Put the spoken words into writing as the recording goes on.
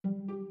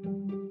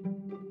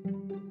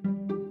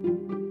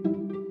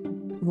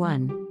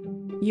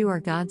1. You are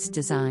God's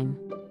design.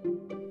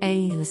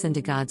 A. Listen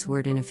to God's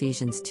word in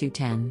Ephesians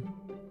 2:10.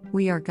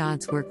 We are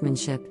God's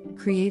workmanship,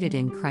 created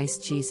in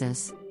Christ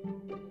Jesus.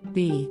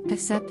 B.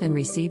 Accept and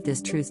receive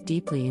this truth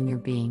deeply in your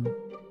being.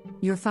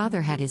 Your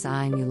Father had His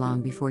eye on you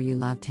long before you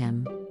loved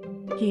Him.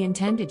 He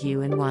intended you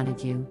and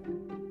wanted you.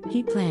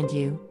 He planned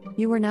you.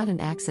 You were not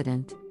an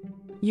accident.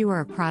 You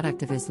are a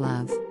product of His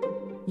love.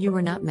 You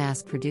were not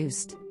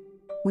mass-produced.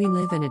 We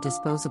live in a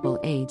disposable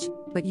age,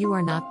 but you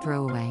are not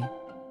throwaway.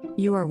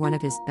 You are one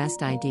of His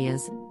best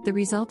ideas, the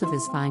result of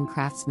His fine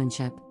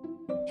craftsmanship.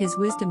 His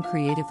wisdom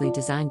creatively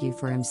designed you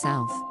for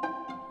Himself.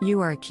 You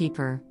are a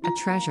keeper, a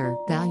treasure,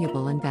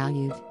 valuable and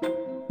valued.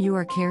 You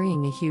are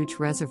carrying a huge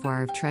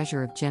reservoir of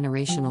treasure of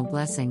generational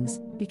blessings,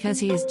 because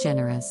He is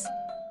generous.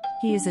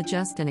 He is a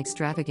just and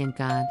extravagant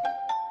God.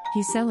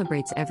 He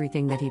celebrates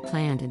everything that He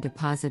planned and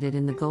deposited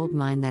in the gold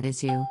mine that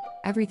is you,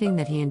 everything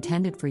that He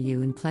intended for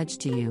you and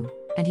pledged to you,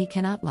 and He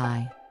cannot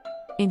lie.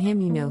 In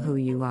Him you know who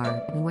you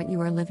are and what you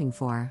are living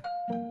for.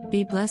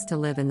 Be blessed to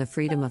live in the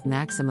freedom of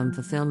maximum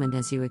fulfillment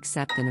as you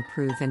accept and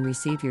approve and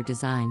receive your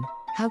design,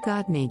 how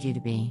God made you to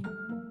be.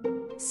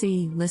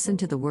 C. Listen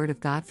to the word of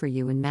God for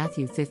you in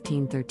Matthew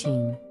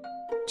 15:13.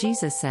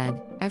 Jesus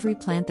said, "Every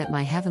plant that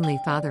my heavenly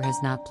Father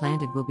has not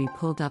planted will be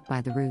pulled up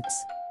by the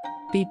roots."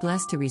 Be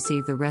blessed to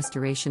receive the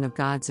restoration of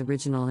God's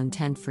original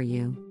intent for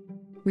you.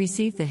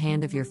 Receive the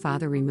hand of your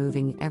Father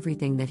removing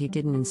everything that He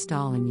didn't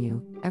install in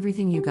you,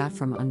 everything you got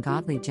from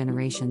ungodly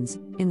generations,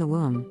 in the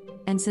womb,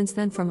 and since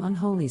then from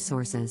unholy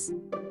sources.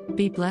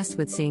 Be blessed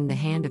with seeing the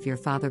hand of your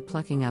Father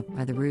plucking up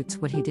by the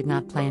roots what He did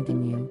not plant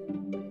in you.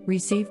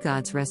 Receive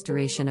God's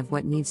restoration of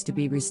what needs to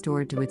be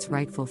restored to its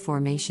rightful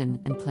formation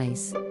and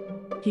place.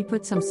 He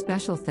put some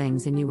special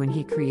things in you when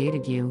He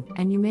created you,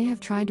 and you may have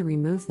tried to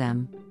remove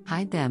them,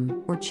 hide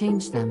them, or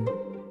change them.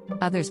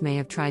 Others may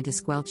have tried to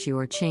squelch you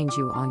or change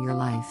you all your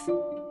life.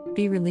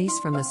 Be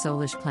released from the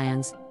soulish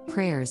plans,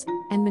 prayers,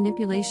 and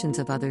manipulations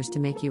of others to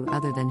make you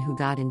other than who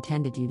God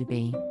intended you to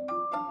be.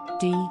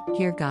 D.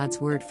 Hear God's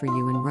word for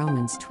you in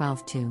Romans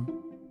 12:2.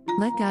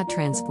 Let God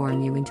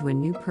transform you into a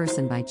new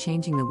person by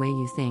changing the way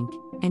you think,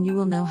 and you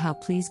will know how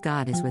pleased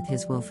God is with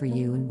His will for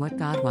you and what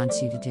God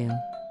wants you to do.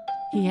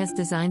 He has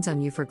designs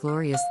on you for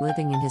glorious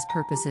living in His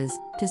purposes,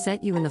 to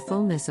set you in the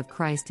fullness of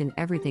Christ in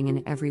everything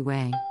and every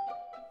way.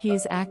 He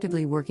is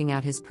actively working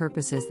out His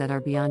purposes that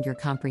are beyond your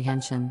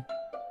comprehension.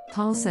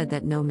 Paul said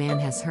that no man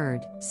has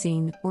heard,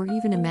 seen, or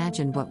even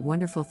imagined what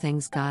wonderful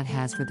things God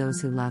has for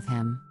those who love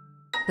Him.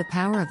 The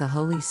power of the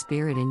Holy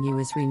Spirit in you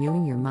is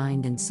renewing your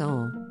mind and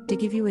soul, to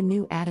give you a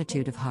new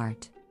attitude of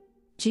heart.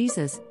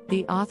 Jesus,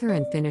 the author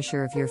and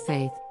finisher of your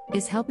faith,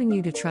 is helping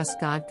you to trust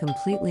God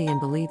completely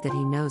and believe that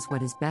He knows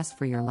what is best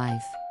for your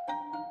life.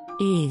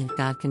 E.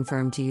 God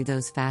confirmed to you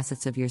those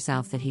facets of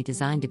yourself that He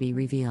designed to be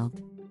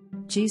revealed.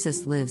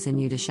 Jesus lives in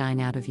you to shine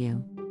out of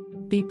you.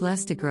 Be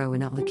blessed to grow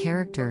in all the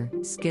character,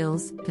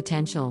 skills,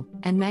 potential,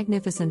 and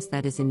magnificence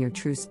that is in your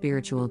true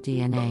spiritual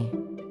DNA.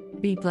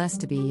 Be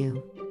blessed to be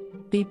you.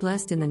 Be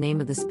blessed in the name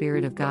of the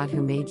Spirit of God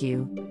who made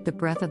you, the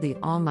breath of the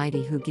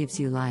Almighty who gives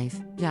you life.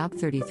 Job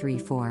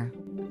 33:4.